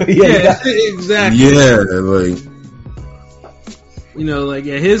 Yeah, exactly. Yeah, like. You know, like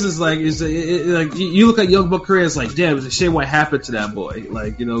his is like like you look at Young Buck career, it's like damn, it's a shame what happened to that boy.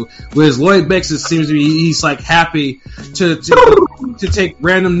 Like you know, whereas Lloyd Banks, it seems to be he's like happy to take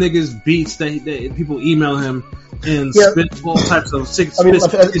random niggas beats that people email him and spit all types of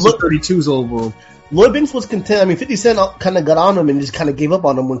 32s over him. Lloyd Banks was content. I mean, 50 Cent kind of got on him and just kind of gave up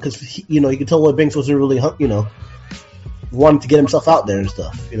on him because you could tell Lloyd Banks wasn't really wanting to get himself out there and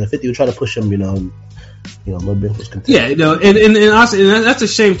stuff. 50 would try to push him. Lloyd Banks was content. Yeah, and honestly, and that's a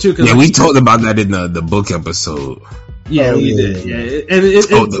shame too. Cause we talked about that in the book episode. Yeah, we did. Yeah, and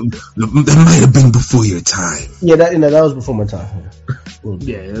that might have been before your time. Yeah, that was before my time.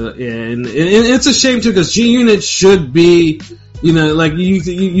 Yeah, and it's a shame too because G Unit should be, like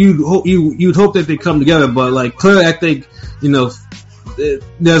you'd hope that they come together, but like clearly I think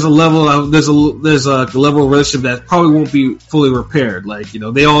there's a level of relationship that probably won't be fully repaired. Like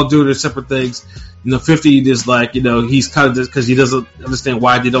they all do their separate things. 50 is like, he's kind of just because he doesn't understand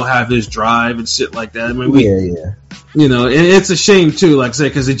why they don't have his drive and shit like that. I mean, and it's a shame too, like I say,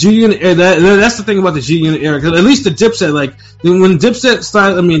 because the G Unit era, that's the thing about the G Unit era. Because at least the Dipset, like when Dipset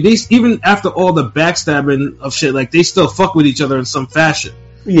started, I mean, they even after all the backstabbing of shit, like they still fuck with each other in some fashion.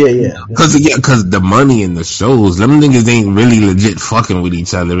 Yeah. Because the money in the shows, them niggas ain't really legit fucking with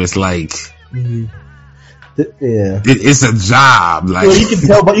each other. It's like. Mm-hmm. Yeah, it's a job. Like you can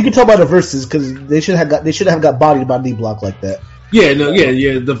tell by the verses because they should have got bodied by D Block like that. Yeah,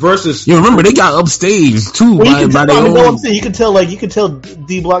 the verses. You remember they got upstage too by their own. I'm saying you can tell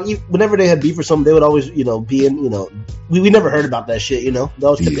D Block whenever they had beef or something, they would always be in. We never heard about that shit. They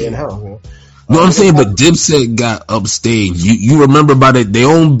always kept it in house. No, I'm saying, but Dipset got upstage. You remember about it? Their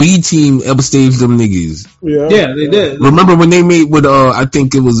own B team upstaged them niggas. Yeah, they did. Remember when they made with I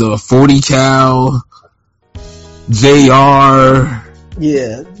think it was 40 Cal. JR,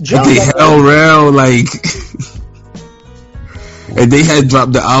 the Hell Rail, like, and they had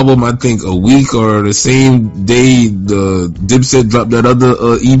dropped the album, I think, a week or the same day the Dipset dropped that other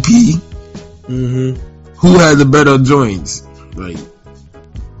EP. Mm-hmm. Who had the better joints? Like,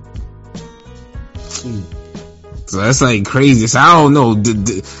 so that's like crazy. So I don't know.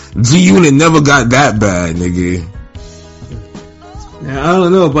 The G Unit never got that bad, nigga. Yeah, I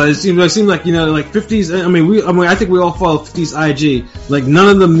don't know, but it seems like 50's. I think we all follow 50's IG. Like none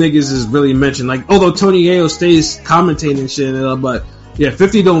of them niggas is really mentioned. Like although Tony Yayo stays commentating and shit, but yeah,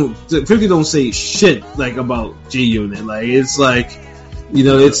 50 don't say shit like about G Unit. Like it's like You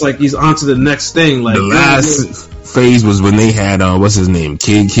know, it's like he's on to the next thing. Like the last phase was when they had what's his name,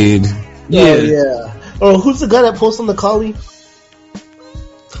 Kid. Yeah. Oh, who's the guy that posts on the Kali?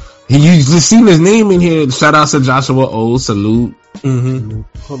 You seen his name in here. Shout out to Joshua O. Salute. Mm-hmm.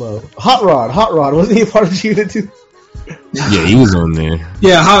 Hold on. Hot Rod. Wasn't he a part of G-Unit too? Yeah, he was on there.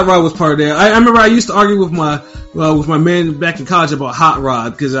 Yeah, Hot Rod was part of there. I remember I used to argue with my man back in college about Hot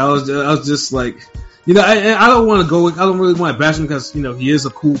Rod because I was just like, you know, I don't want to go. I don't really want to bash him because you know he is a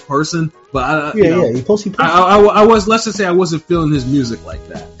cool person. But he posts. I was, let's just say I wasn't feeling his music like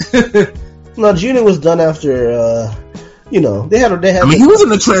that. No, G-Unit was done after. You know, they had. I mean, he was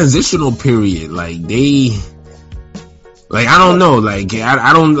in a transitional period. Like I don't know. Like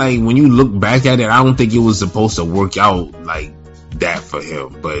I don't like when you look back at it. I don't think it was supposed to work out like that for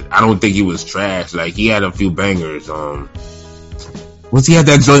him. But I don't think he was trash. Like he had a few bangers. What's he had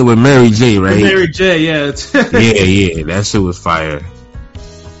that joint with Mary J, right? Mary J, yeah. yeah, that shit was fire.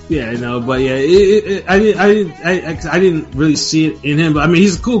 Yeah, I know, but yeah, I didn't really see it in him. But I mean,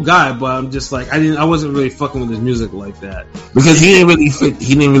 he's a cool guy, but I'm just like, I wasn't really fucking with his music like that because he didn't really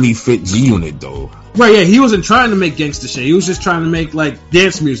fit G-Unit though. Right? Yeah, he wasn't trying to make gangsta shit. He was just trying to make like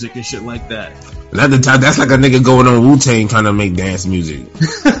dance music and shit like that. And at the time, that's like a nigga going on Wu-Tang trying to make dance music.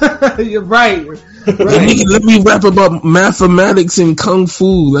 You're right. Like, nigga, let me rap about mathematics and kung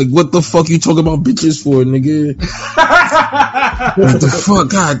fu. Like, what the fuck you talking about bitches for, nigga? What the fuck,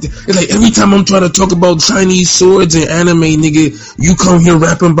 God? Like, every time I'm trying to talk about Chinese swords and anime, nigga, you come here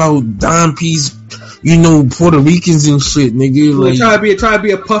rapping about dime piece, you know, Puerto Ricans and shit, nigga. Like, try to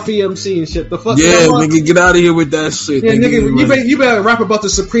be a puffy MC and shit. The fuck? Yeah, nigga, get out of here with that shit. Yeah, nigga, like, you better rap about the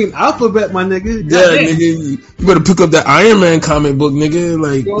Supreme Alphabet, my nigga. Yeah, nigga, you better pick up that Iron Man comic book, nigga.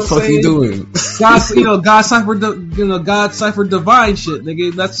 Like, what the fuck you doing? God Cipher Divine shit,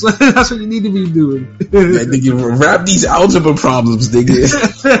 nigga. That's what you need to be doing. Like, nigga, rap these algebra problems, nigga.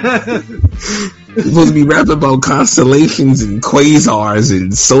 You're supposed to be rapping about constellations and quasars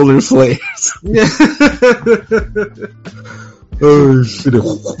and solar flares. Yeah. Oh shit!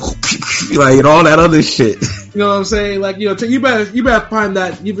 Like and all that other shit. You know what I'm saying? Like, you know, you better find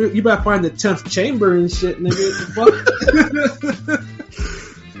that you better find the 10th chamber and shit, nigga.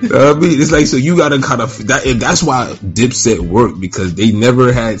 I mean, it's like, so you gotta kind of that's why Dipset worked, because they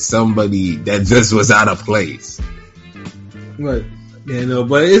never had somebody that just was out of place. Right. Yeah, no,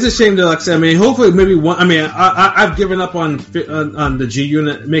 but it's a shame that, like I said, I mean, hopefully maybe one. I mean, I've given up on the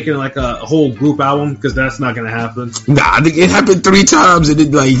G-Unit making like a whole group album because that's not gonna happen. Nah, I think it happened 3 times and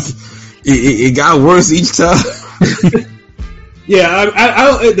it got worse each time. Yeah,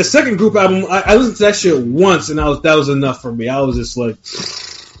 I the second group album, I listened to that shit once and that was enough for me. I was just like,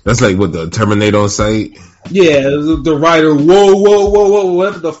 that's like what the Terminator on Sight. Yeah, the writer, whoa,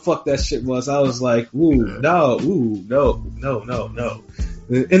 whatever the fuck that shit was. I was like, no. And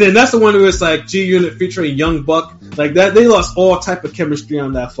then that's the one where it's like G-Unit featuring Young Buck. Like that, they lost all type of chemistry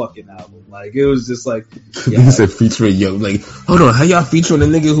on that fucking album. Like, it was just like, yeah. You said featuring Young, like, hold on, how y'all featuring a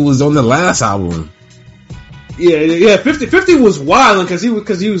nigga who was on the last album? Yeah. 50 was wild because he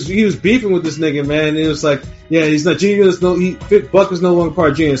was beefing with this nigga, man. And it was like, yeah, he's not G-Unit. Buck is no longer part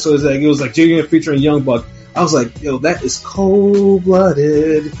of G-Unit, so it was like G-Unit featuring Young Buck. I was like, yo, that is cold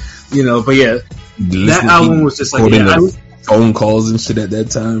blooded, you know. But yeah, that album was just like, phone calls and shit at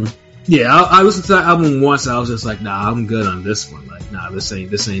that time. Yeah, I listened to that album once. I was just like, nah, I'm good on this one. Like, nah, this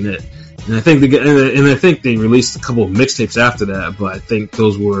ain't it. And I think they released a couple of mixtapes after that, but I think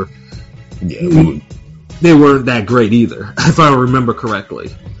those were. Yeah. They weren't that great either, if I remember correctly.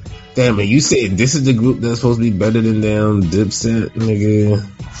 Damn, man, you said this is the group that's supposed to be better than them, Dipset, nigga.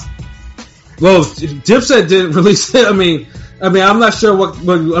 Well, Dipset didn't release it. I mean, I'm not sure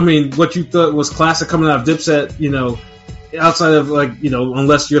what you thought was classic coming out of Dipset, you know, outside of, like, you know,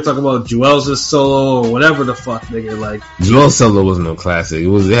 unless you're talking about Juelz's solo or whatever the fuck, nigga, like. Juelz's solo wasn't no classic.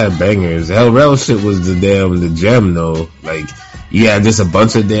 It had bangers. Hell Rel shit was the gem, though. Like, you had just a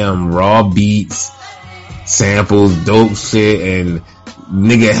bunch of damn raw beats, samples, dope shit, and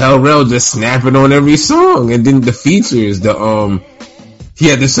nigga Hell Rel just snapping on every song. And then the features, he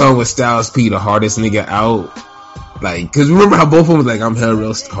had the song with Styles P, the hardest nigga out. Like, cause remember how both of them was like, I'm Hell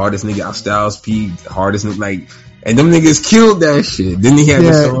Rel, hardest nigga out, Styles P, hardest nigga, like, and them niggas killed that shit. Then he had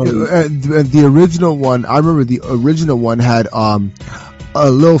the song. The original one, I remember the original one had a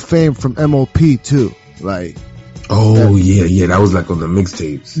Lil Fame from MOP too. Like, oh yeah, that was like on the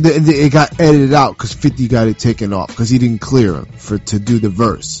mixtapes. It got edited out because 50 got it taken off because he didn't clear him to do the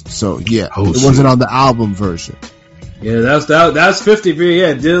verse. So yeah, it wasn't on the album version. Yeah, that's 50.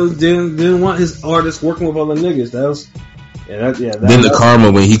 Yeah, didn't want his artists working with other niggas. That was then the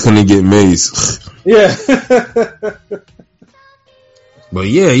karma when he couldn't get Mace. Yeah. But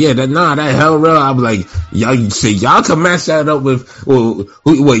that Hell Rel, I was like, y'all can match that up with,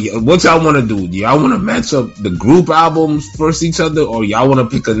 what y'all want to do? Do y'all want to match up the group albums versus each other, or y'all want to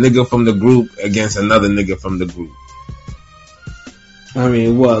pick a nigga from the group against another nigga from the group? I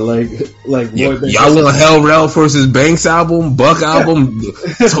mean, what, like y'all want Hell Rel versus Banks album, Buck album,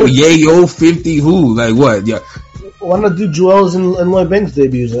 Yayo 50, who? Like what? Yeah. Why not do Joel's and Lloyd Banks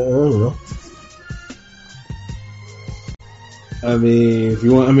debuts? I don't know. I mean, if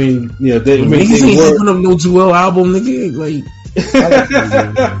you want, I mean, yeah, niggas ain't open up no Joel album, nigga. Like,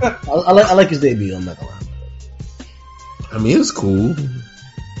 I like his debut. I'm not gonna lie. I mean, it's cool.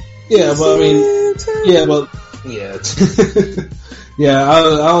 Yeah, but I mean, yeah, I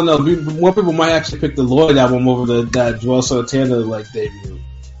don't know. More people might actually pick the Lloyd album over that Joel Santana like debut.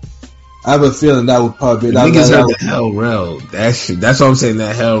 I have a feeling that would probably be niggas heard the Hell Rel. That shit. That's what I'm saying.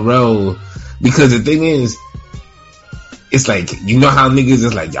 That Hell Rel, because the thing is, it's like, you know how niggas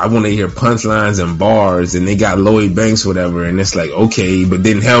is like, I want to hear punchlines and bars, and they got Lloyd Banks, whatever, and it's like, okay, but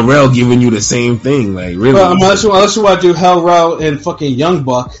then Hell Rel giving you the same thing, like, really? Well, unless you want to do Hell Rel and fucking Young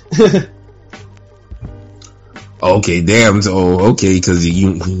Buck. Okay, damn. So, okay, because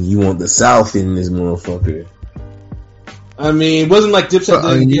you want the South in this motherfucker. I mean, it wasn't like Dipset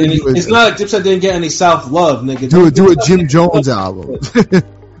didn't get any. It's not like Dipset didn't get any South love, nigga. Do a Jim Jones album.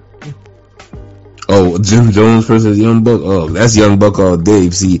 Oh, Jim Jones versus Young Buck. Oh, that's Young Buck all day.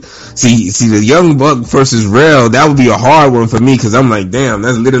 See, the Young Buck versus Rel, that would be a hard one for me, because I'm like, damn,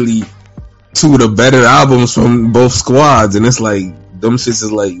 that's literally two of the better albums from both squads, and it's like, them shits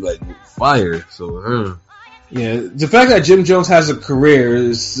is like fire. So, yeah, the fact that Jim Jones has a career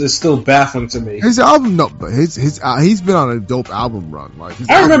is still baffling to me. His album, no, but he's been on a dope album run. Like,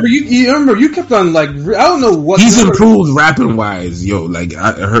 I remember you kept on like, I don't know what he's improved rapping wise, yo. Like,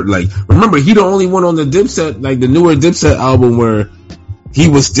 I heard, like, remember he the only one on the Dipset, like the newer Dipset album where he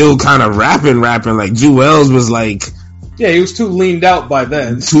was still kind of rapping. Like Jewels was like, yeah, he was too leaned out by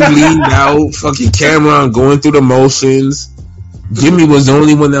then. Fucking Cameron going through the motions. Jimmy was the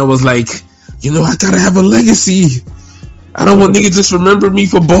only one that was like, you know, I gotta have a legacy. I don't want niggas just remember me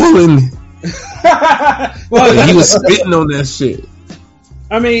for balling. Well, he was spitting on that shit.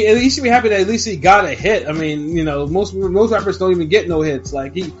 I mean, at least you should be happy that at least he got a hit. I mean, you know, most rappers don't even get no hits.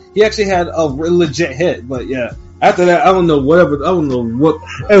 Like he actually had a legit hit. But yeah, after that, I don't know what.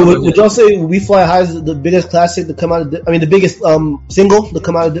 Hey, would y'all say "We Fly High" is the biggest classic to come out of? The biggest single to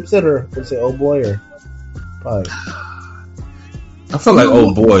come out of Dipset, or would say "Oh Boy" or probably. I felt like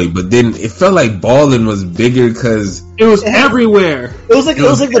Oh Boy, but then it felt like Ballin' was bigger because it was everywhere. It was like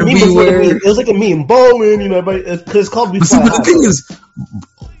the meme. It was like a meme. Ballin', you know, but it's called We Fly High. But the thing is,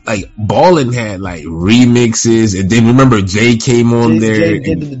 like Ballin' had like remixes, and then remember Jay came on there. Jay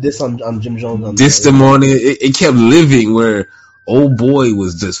did the diss on Jim Jones. Dissed him on it. It kept living. Where Oh Boy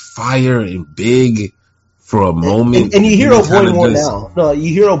was just fire and big for a moment. And you hear Oh Boy more now. No,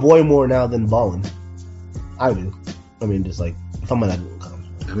 you hear Oh Boy more now than Ballin'. I do. I mean, just like. I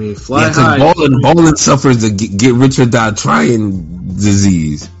mean, Fly High. Ballin' suffers the get rich or die trying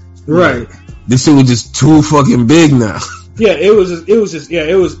disease. Right. This shit was just too fucking big now. Yeah, it was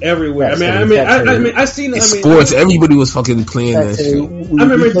everywhere. I seen it. Sports, everybody was fucking playing that shit. I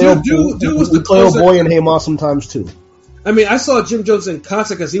remember dude was the closer. We play Oh Boy and Hey Ma sometimes too. I mean, I saw Jim Jones in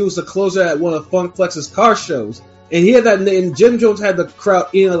concert because he was the closer at one of Funk Flex's car shows, and he had that. And Jim Jones had the crowd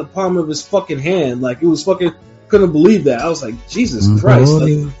in the palm of his fucking hand, like it was fucking. Couldn't believe that. I was like, Jesus Christ!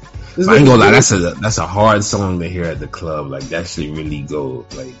 Like, I ain't gonna lie, that's a hard song to hear at the club. Like that shit really go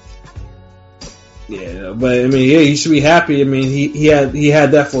like. Yeah, but I mean, yeah, he should be happy. I mean, he had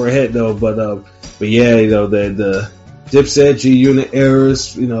that for a hit though. But yeah, you know the Dipset G Unit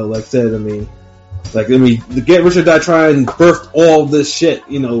errors. You know, like I said, the Get Rich or Die Trying birthed all this shit.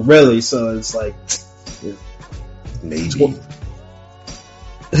 You know, really. So it's like, yeah. Maybe.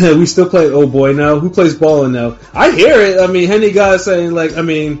 We still play Oh Boy now. Who plays Ballin' now? I hear it. I mean, Henny guys saying like, I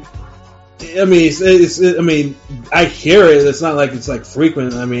mean, I hear it. It's not like it's like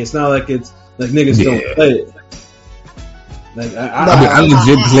frequent. I mean, it's not like it's like niggas don't play it. Like I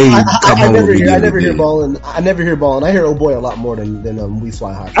legit played. I never hear Ballin'. I never hear Ballin'. I hear Oh Boy a lot more than We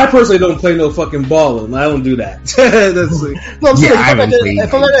Fly High. I personally don't play no fucking Ballin'. I don't do that. That's like, no, I'm saying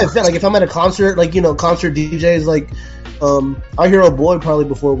if I'm at a concert, like, you know, concert DJs like. I hear Oh Boy probably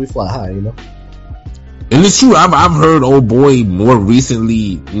before We Fly High, you know. And it's true. I've heard Oh Boy more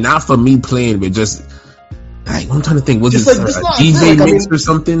recently, not for me playing, but just like I'm trying to think. Was it a DJ mix or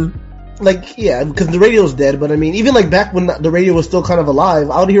something? Like, yeah, because the radio's dead. But I mean, even like back when the radio was still kind of alive,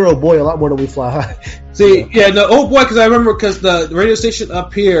 I would hear Oh Boy a lot more than We Fly High. See, yeah, no Oh Boy, because I remember because the radio station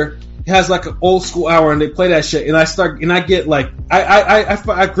up here has like an old school hour, and they play that shit, and I get like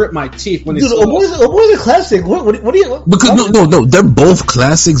I grip my teeth when dude, Old Boy's a classic. What do you? Because no, they're both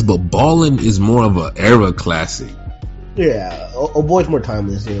classics, but Ballin' is more of an era classic. Yeah, Old Boy's more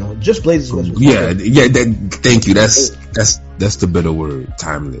timeless, you know. Just Blaze is yeah. Thank you. That's the better word,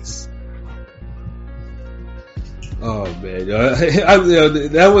 timeless. Oh man,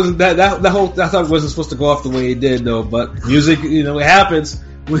 that wasn't that whole. I thought it wasn't supposed to go off the way it did, though. But music, it happens.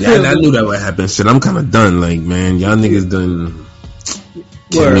 Yeah, I knew that would happen. Shit, I'm kind of done. Like, man, y'all niggas done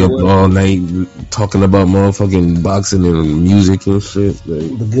kept me up all night talking about motherfucking boxing and music and shit.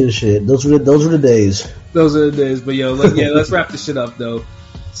 Like, the good shit. Those were the days. Those are the days. But let's wrap this shit up though.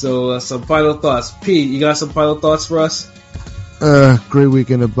 So some final thoughts. P, you got some final thoughts for us? Great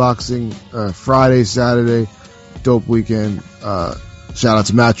weekend of boxing. Friday, Saturday, dope weekend. Shout out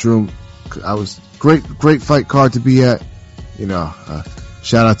to Matchroom. I was great fight card to be at.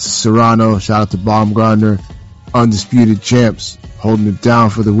 Shout out to Serrano. Shout out to Baumgartner. Undisputed champs holding it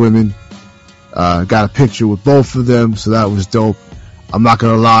down for the women. Got a picture with both of them, so that was dope. I'm not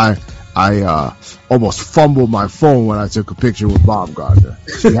gonna lie, I almost fumbled my phone when I took a picture with Baumgartner.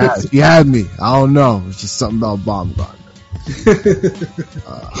 He had me. I don't know. It's just something about Baumgartner.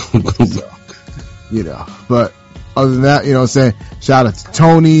 But other than that, what I'm saying, shout out to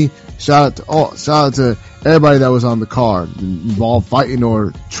Tony. Shout out to everybody that was on the card, involved fighting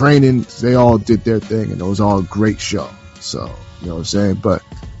or training. They all did their thing, and it was all a great show. So, you know what I'm saying? But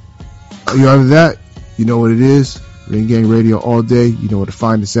other than that, you know what it is. Ring Gang Radio all day. You know where to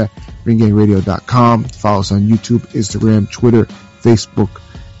find us at. ringgangradio.com. Follow us on YouTube, Instagram, Twitter, Facebook,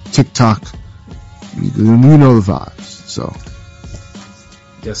 TikTok. You know the vibes. So,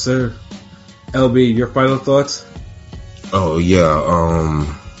 yes, sir. LB, your final thoughts? Oh yeah,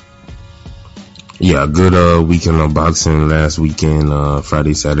 yeah, good weekend of boxing last weekend,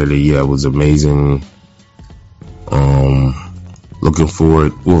 Friday, Saturday. Yeah, it was amazing. Looking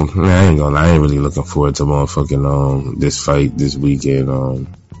forward. Well, I ain't gonna lie, I ain't really looking forward to motherfucking this fight this weekend.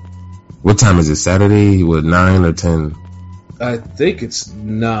 What time is it? Saturday? What, 9 or 10? I think it's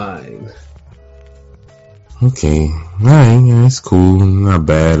 9. Okay, alright, yeah, it's cool, not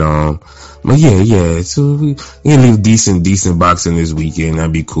bad. But yeah. So we can leave decent boxing this weekend.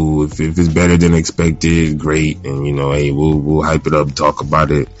 That'd be cool. If it's better than expected, great. And hey, we'll hype it up, talk about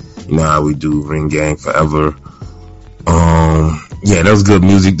it. You know how we do. Ring Gang forever. Yeah, that was good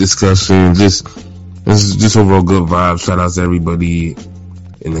music discussion. Just overall good vibes. Shout out to everybody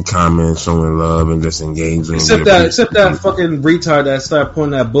in the comments showing love and just engaging. Except that fucking retard that started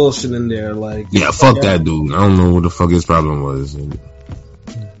putting that bullshit in there. Like, yeah, fuck that dude. I don't know what the fuck his problem was. It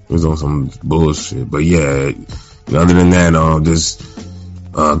was on some bullshit. But yeah, other than that, just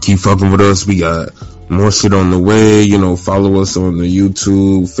keep fucking with us. We got more shit on the way. Follow us on the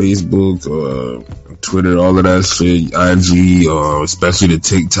YouTube, Facebook, Twitter, all of that shit, IG, especially the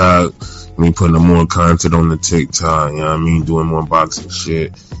TikTok. Putting more content on the TikTok, doing more boxing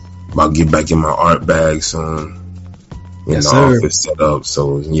shit. About to get back in my art bag soon. Yes, the office set up.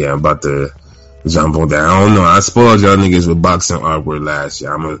 So yeah, I'm about to jump on that. I don't know. I spoiled y'all niggas with boxing artwork last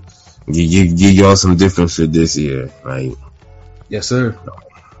year. I'm gonna give y'all some different shit this year. Right? Yes, sir.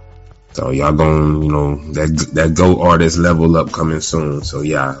 So y'all gonna, that GOAT artist level up coming soon. So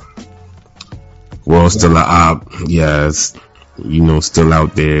yeah. World still a op. Yeah, it's, still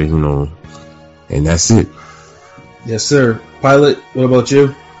out there, and that's it. Yes, sir. Pilot, what about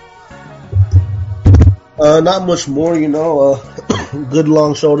you? Not much more, good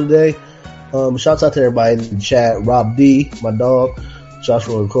long show today. Shouts out to everybody in the chat. Rob D, my dog,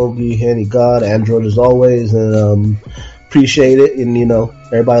 Joshua and Kogi, Henny God, Android as always, and appreciate it. And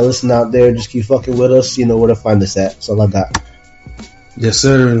everybody listening out there, just keep fucking with us. You know where to find us at. That's all I got. Yes,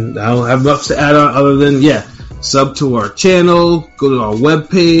 sir. And I don't have much to add on other than sub to our channel, go to our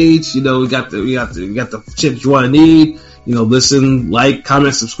webpage. We got the shit you want to need. Listen, like,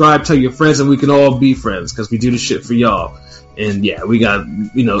 comment, subscribe, tell your friends, and we can all be friends because we do this shit for y'all. And yeah, we got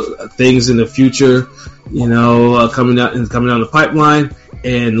things in the future, coming down the pipeline.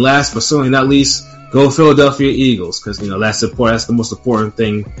 And last but certainly not least, go Philadelphia Eagles because that's important. That's the most important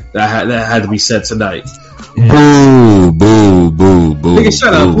thing that had to be said tonight. Boo, boo, boo, boo. Nigga,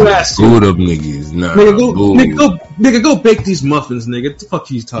 shut up. Who asked you? Boo them niggas. Nah, nigga, go bake these muffins, nigga. What the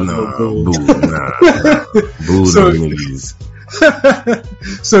fuck are you talking about, boo? Boo, nah. Boo them niggas.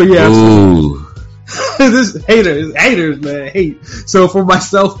 So yeah. Boo. This haters, man, hate. So for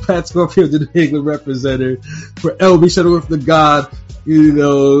myself, Pat Scorpio, the New England representative, for LB Shuttleworth, the God,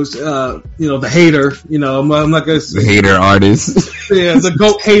 the hater, I'm not gonna say the hater artist. Yeah, the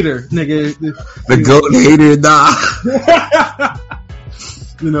GOAT hater, nigga. The GOAT hater, nah.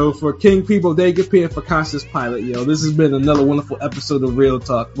 For King P, Bodega P, and for Conscious Pilot, this has been another wonderful episode of Real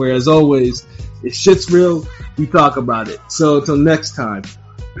Talk, where, as always, if shit's real, we talk about it. So, until next time,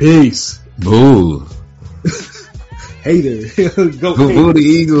 peace. Boo. Hater. Go Boo the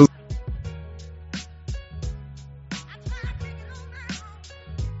Eagles.